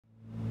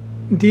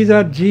These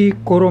are G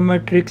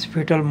Corometrics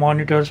fetal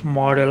monitors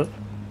model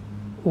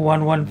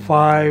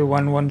 115,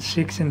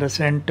 116 in the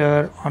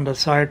center. On the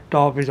side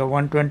top is a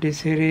 120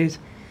 series.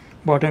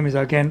 Bottom is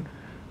again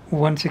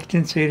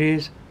 116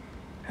 series.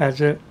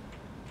 Has a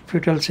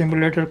fetal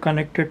simulator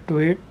connected to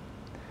it.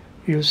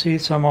 You see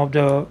some of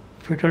the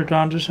fetal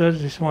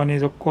transducers. This one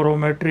is a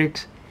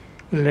Corometrics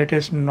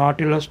latest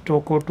Nautilus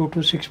Toco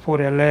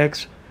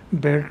 2264LAX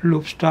belt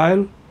loop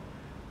style.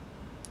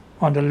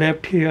 On the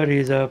left here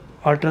is a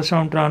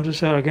ultrasound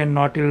transducer, again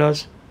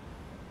Nautilus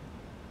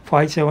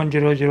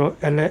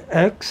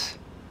 5700LAX.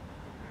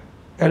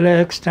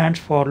 LAX stands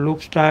for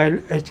loop style,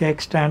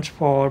 HAX stands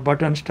for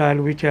button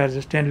style, which has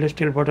a stainless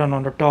steel button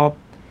on the top,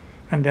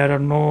 and there are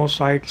no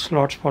side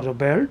slots for the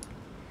belt.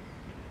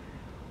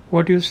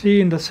 What you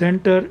see in the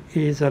center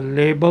is a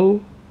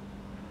label.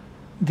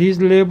 These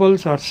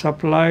labels are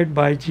supplied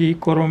by G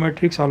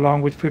Corometrics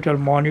along with fetal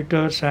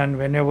monitors and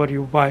whenever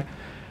you buy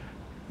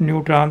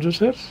new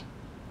transducers.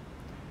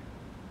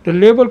 The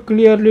label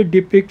clearly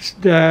depicts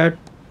that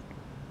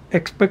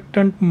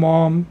expectant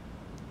mom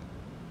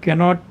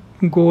cannot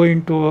go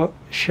into a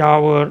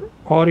shower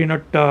or in a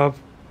tub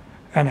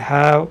and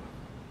have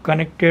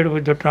connected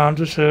with the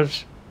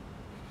transducers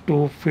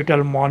to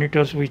fetal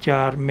monitors which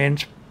are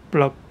mains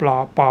plug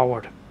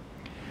powered.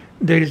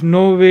 There is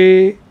no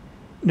way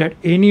that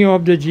any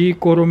of the G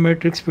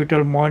Corometrics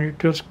fetal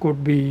monitors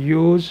could be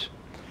used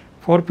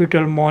for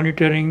fetal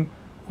monitoring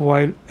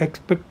while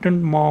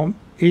expectant mom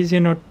is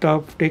in a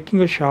tub taking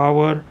a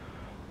shower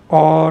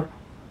or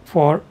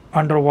for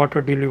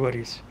underwater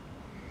deliveries.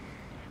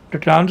 The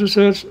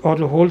transducers or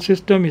the whole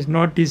system is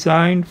not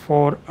designed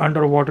for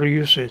underwater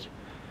usage.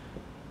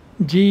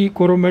 G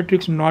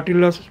Corometrics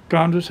Nautilus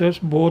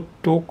transducers, both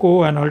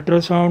Toco and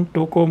Ultrasound,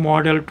 Toco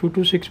model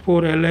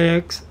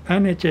 2264LAX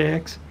and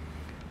HAX,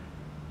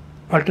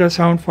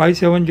 Ultrasound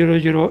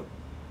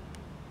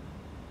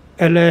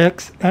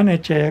 5700LAX and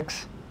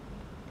HAX,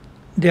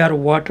 they are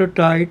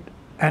watertight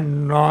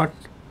and not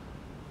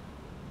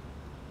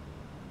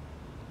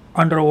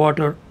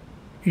underwater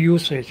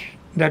usage.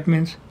 That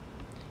means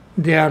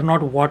they are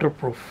not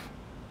waterproof.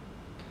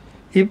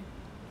 If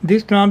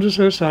these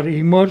transducers are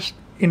immersed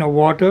in a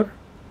water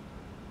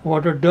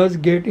does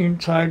get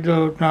inside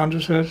the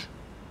transducers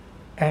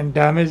and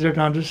damage the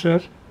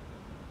transducers.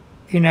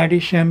 In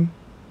addition,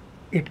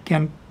 it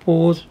can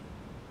pose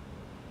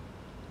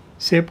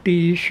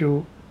safety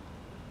issue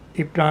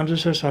if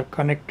transducers are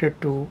connected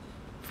to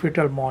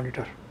fetal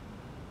monitor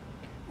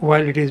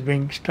while it is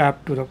being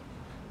strapped to the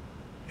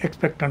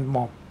expectant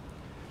mom.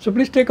 So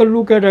please take a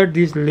look at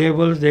these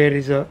labels. There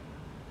is a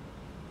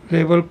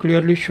label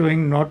clearly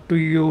showing not to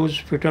use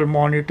fetal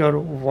monitor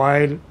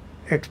while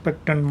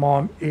expectant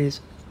mom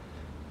is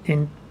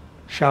in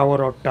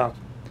shower or tub.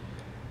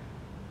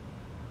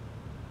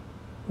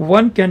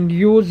 One can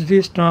use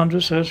these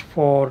transducers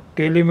for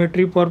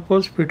telemetry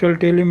purpose, fetal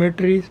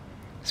telemetry,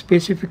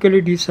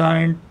 specifically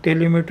designed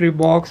telemetry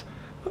box.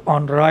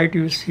 On right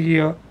you see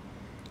a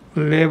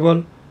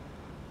label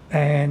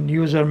and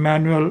user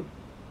manual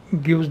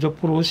gives the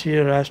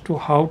procedure as to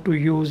how to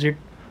use it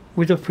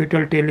with a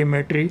fetal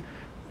telemetry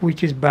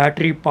which is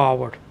battery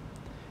powered.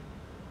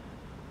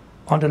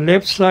 On the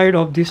left side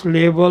of this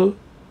label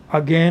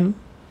again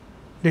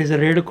there is a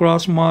red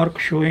cross mark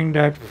showing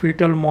that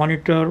fetal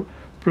monitor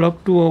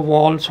plugged to a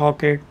wall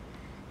socket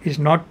is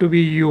not to be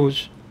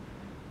used.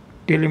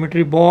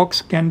 Telemetry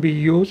box can be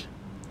used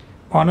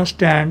on a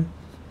stand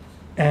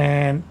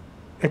and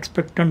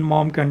expectant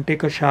mom can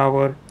take a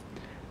shower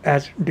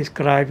as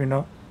described in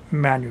a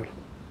manual.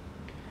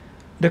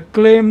 The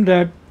claim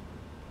that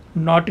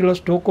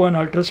Nautilus Toco and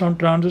ultrasound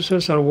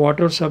transducers are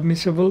water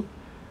submersible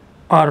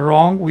are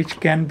wrong, which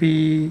can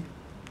be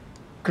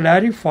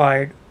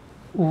clarified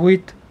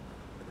with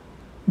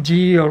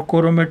G or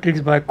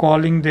Corometrics by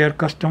calling their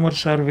customer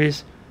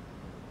service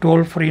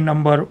toll-free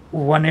number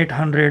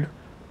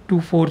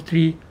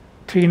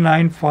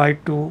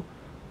 1-800-243-3952,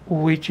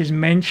 which is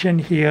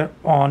mentioned here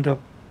on the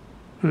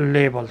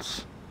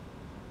labels.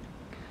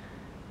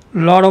 A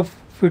lot of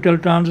fetal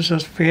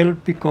transducers fail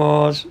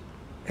because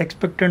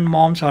expectant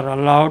moms are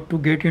allowed to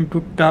get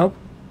into tub,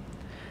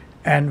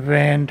 and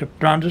when the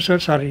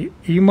transducers are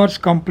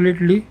immersed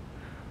completely,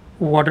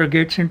 water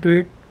gets into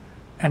it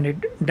and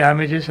it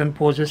damages and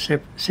poses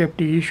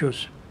safety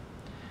issues.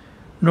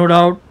 No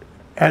doubt,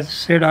 as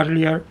said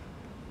earlier,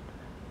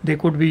 they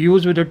could be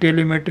used with the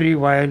telemetry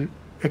while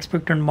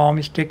expectant mom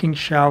is taking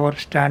shower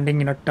standing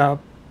in a tub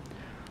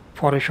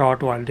for a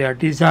short while. They are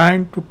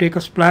designed to take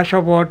a splash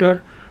of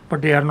water,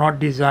 but they are not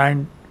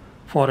designed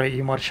for a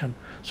immersion.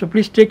 So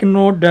please take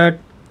note that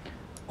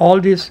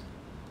all these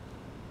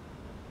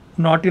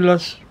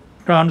Nautilus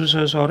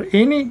transducers or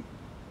any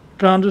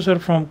transducer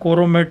from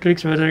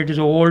Corometrics, whether it is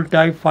old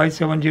type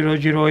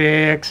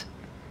 5700AX,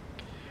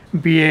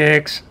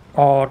 BAX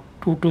or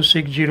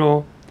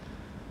 2260,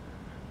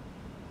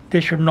 they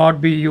should not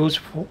be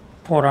used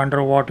for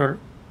underwater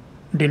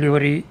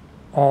delivery,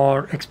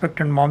 or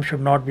expectant mom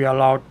should not be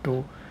allowed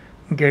to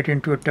get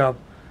into a tub.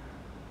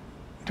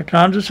 The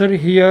transducer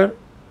here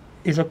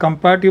is a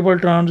compatible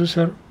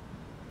transducer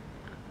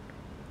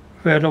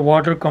where the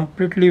water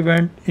completely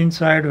went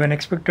inside. When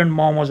expectant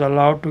mom was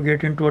allowed to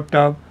get into a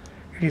tub,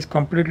 it is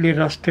completely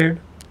rusted,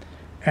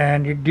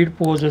 and it did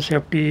pose a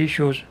safety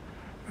issues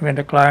when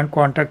the client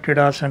contacted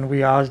us and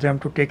we asked them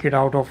to take it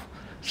out of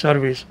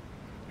service.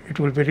 It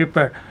will be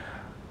repaired.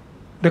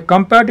 The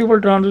compatible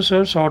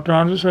transducers or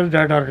transducers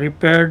that are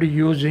repaired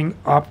using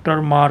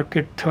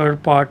aftermarket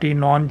third-party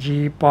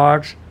non-GE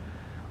parts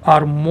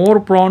are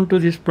more prone to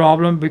this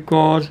problem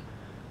because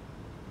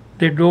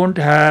they don't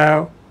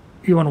have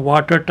even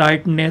water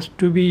tightness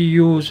to be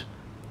used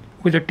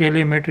with a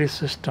telemetry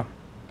system.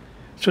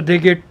 So they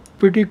get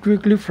pretty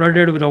quickly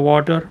flooded with the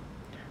water,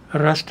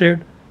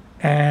 rusted,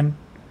 and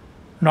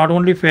not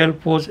only fail,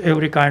 pose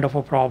every kind of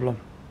a problem.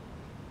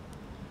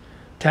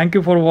 Thank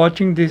you for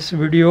watching this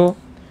video.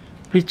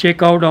 Please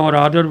check out our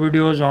other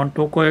videos on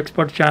Toco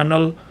Expert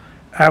channel.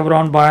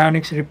 Avron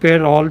Bionics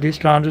repair all these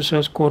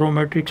transducers.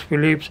 Corometrics,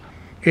 Philips,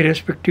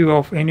 irrespective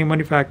of any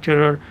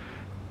manufacturer,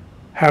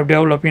 have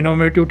developed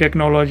innovative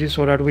technology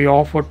so that we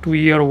offer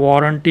 2-year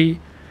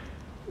warranty,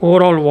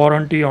 overall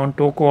warranty on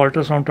Toco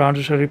ultrasound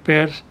transducer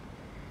repairs,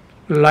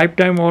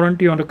 lifetime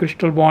warranty on the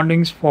crystal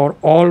bondings for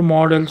all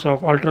models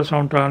of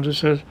ultrasound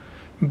transducers,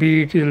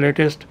 be it the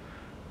latest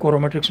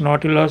Corometrics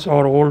Nautilus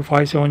or old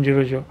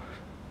 5700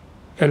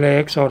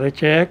 LAX or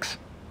HAX,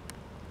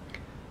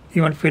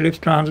 even Philips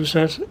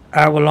transducers,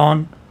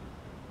 Avalon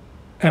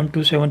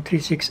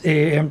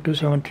M2736A,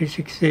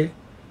 M2736A,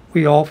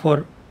 we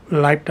offer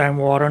lifetime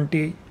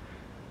warranty.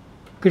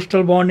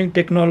 Crystal bonding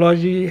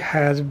technology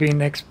has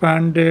been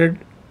expanded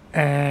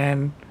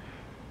and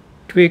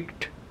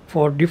tweaked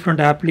for different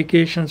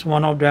applications.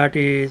 One of that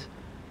is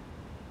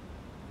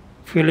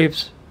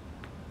Philips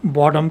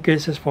bottom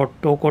cases for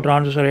Toco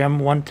Transducer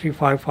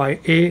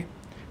M1355A.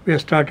 We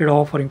have started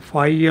offering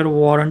 5-year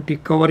warranty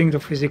covering the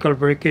physical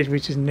breakage,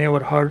 which is never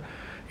heard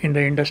in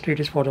the industry. It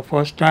is for the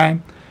first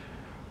time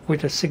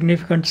with a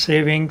significant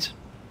savings.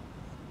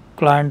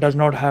 Client does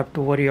not have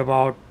to worry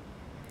about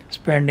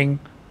spending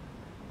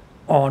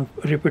on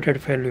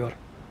repeated failure.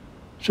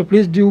 So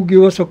please do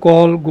give us a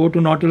call. Go to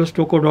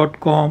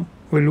nautilustoco.com.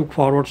 We look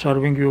forward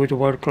serving you with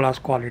world-class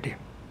quality.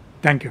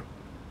 Thank you.